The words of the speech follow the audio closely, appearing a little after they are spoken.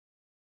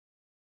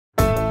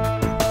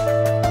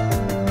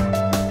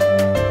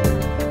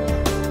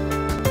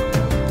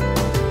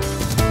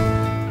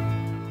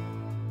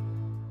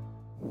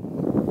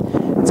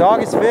It's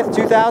August 5th,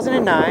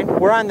 2009.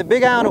 We're on the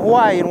Big Island of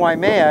Hawaii in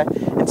Waimea,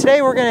 and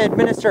today we're going to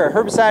administer a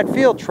herbicide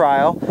field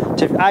trial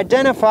to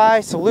identify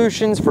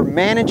solutions for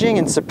managing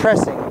and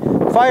suppressing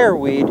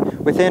fireweed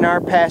within our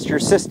pasture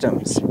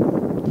systems.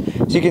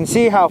 So you can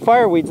see how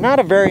fireweed's not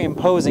a very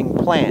imposing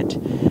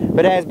plant,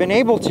 but has been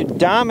able to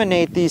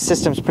dominate these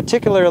systems,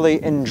 particularly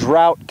in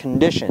drought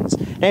conditions.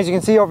 And as you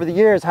can see over the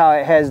years, how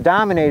it has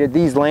dominated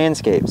these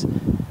landscapes.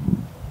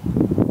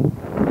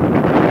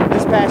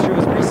 This pasture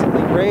was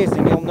recently grazed,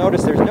 and you'll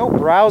notice there's no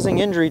browsing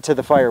injury to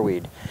the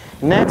fireweed.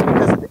 And that's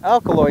because of the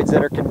alkaloids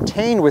that are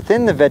contained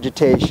within the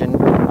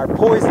vegetation are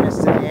poisonous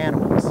to the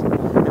animals.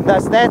 And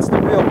thus that's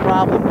the real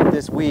problem with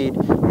this weed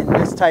in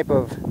this type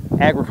of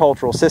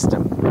agricultural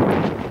system.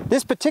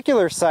 This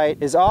particular site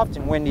is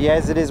often windy,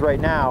 as it is right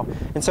now,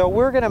 and so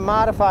we're going to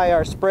modify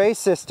our spray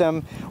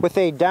system with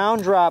a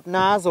down-drop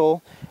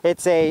nozzle.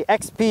 It's a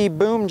XP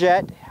boom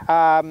jet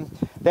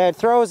that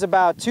throws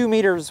about 2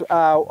 meters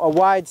a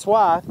wide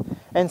swath,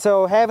 and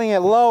so having it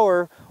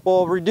lower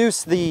will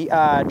reduce the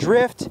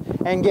drift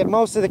and get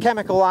most of the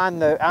chemical on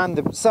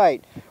the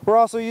site. We're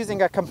also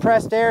using a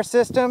compressed air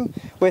system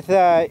with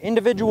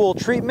individual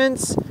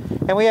treatments,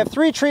 and we have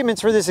 3 treatments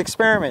for this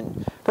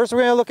experiment. First, we're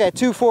going to look at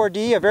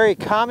 2,4-D, a very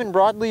common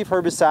broadleaf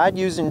herbicide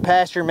used in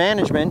pasture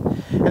management.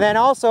 And then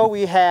also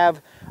we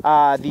have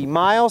the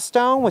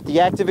Milestone with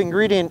the active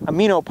ingredient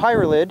Amino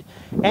Pyrrha Lid,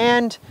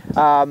 and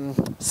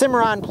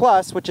Cimarron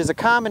Plus, which is a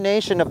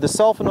combination of the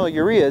sulfonyl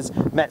ureas,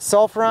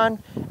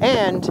 metsulfuron,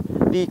 and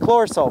the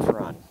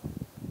chlorsulfuron.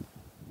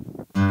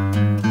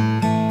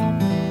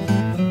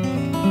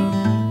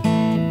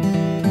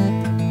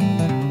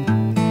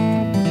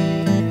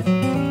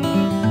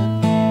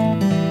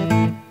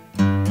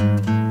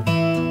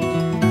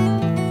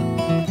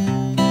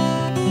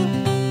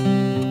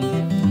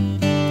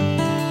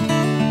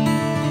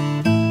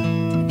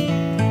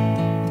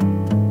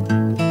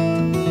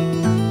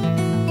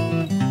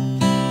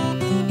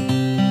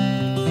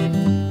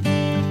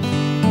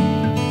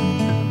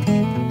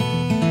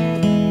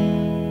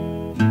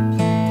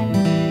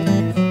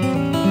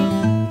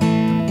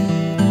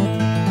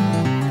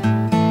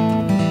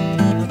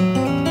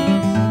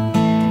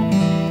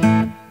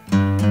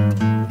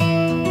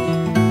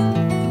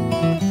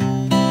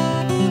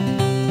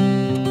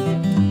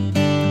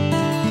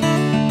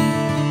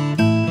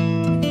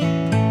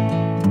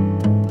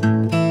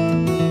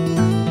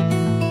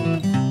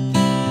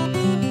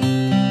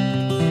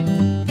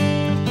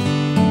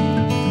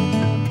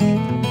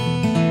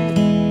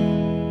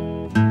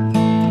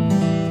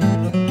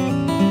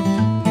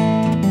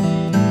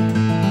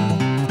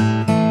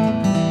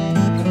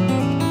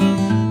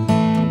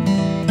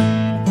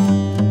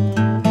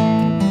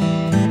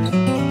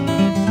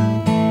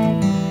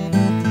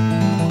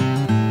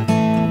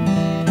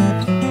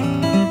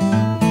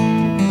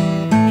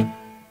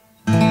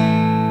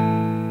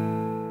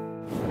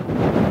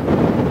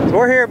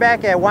 We're here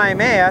back at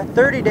Waimea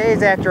 30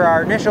 days after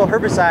our initial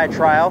herbicide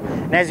trial,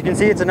 and as you can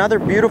see, it's another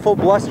beautiful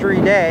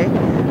blustery day.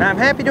 And I'm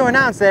happy to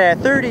announce that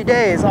at 30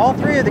 days, all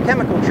 3 of the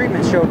chemical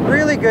treatments showed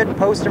really good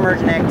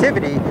post-emergent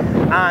activity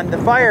on the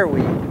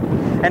fireweed.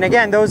 And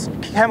again, those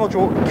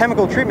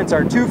chemical treatments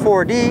are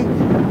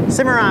 2,4-D,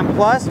 Cimarron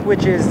Plus,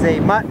 which is a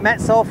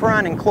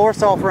metsulfuron and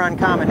chlorsulfuron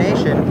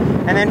combination,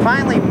 and then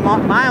finally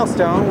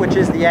Milestone, which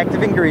is the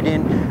active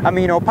ingredient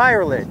Amino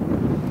Pyrrha Lid.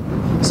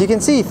 So you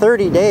can see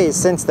 30 days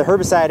since the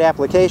herbicide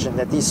application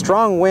that these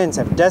strong winds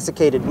have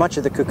desiccated much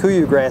of the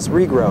kikuyu grass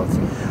regrowth,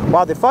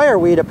 while the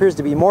fireweed appears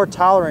to be more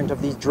tolerant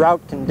of these drought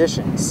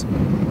conditions.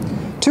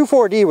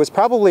 2,4-D was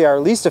probably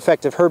our least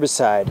effective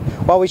herbicide.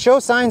 While we show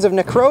signs of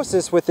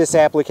necrosis with this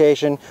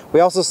application, we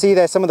also see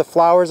that some of the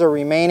flowers are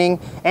remaining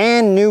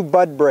and new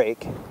bud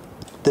break.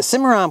 The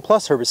Cimarron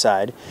Plus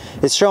herbicide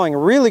is showing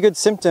really good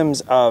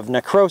symptoms of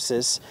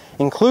necrosis,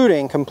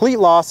 including complete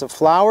loss of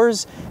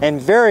flowers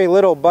and very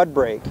little bud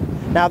break.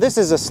 Now this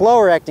is a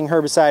slower acting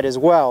herbicide as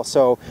well,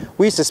 so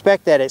we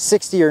suspect that at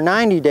 60 or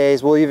 90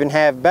 days we'll even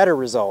have better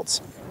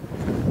results.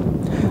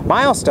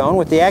 Milestone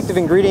with the active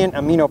ingredient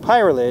Amino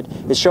Pyrrha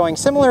Lid is showing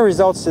similar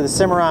results to the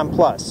Cimarron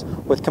Plus,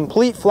 with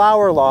complete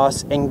flower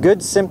loss and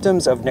good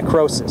symptoms of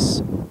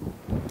necrosis.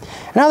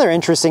 Another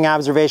interesting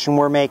observation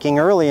we're making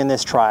early in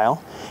this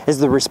trial is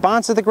the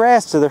response of the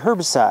grass to the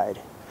herbicide,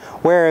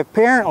 where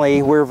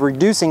apparently we're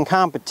reducing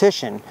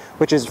competition,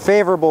 which is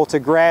favorable to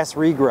grass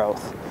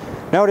regrowth.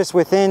 Notice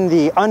within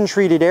the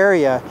untreated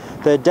area,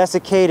 the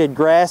desiccated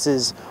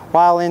grasses,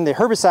 while in the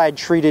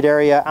herbicide-treated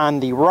area on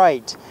the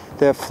right,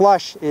 the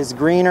flush is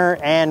greener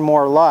and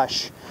more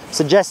lush,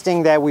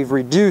 suggesting that we've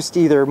reduced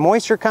either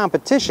moisture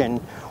competition,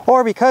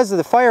 or because of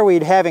the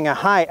fireweed having a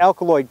high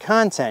alkaloid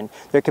content,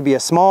 there could be a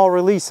small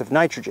release of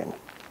nitrogen.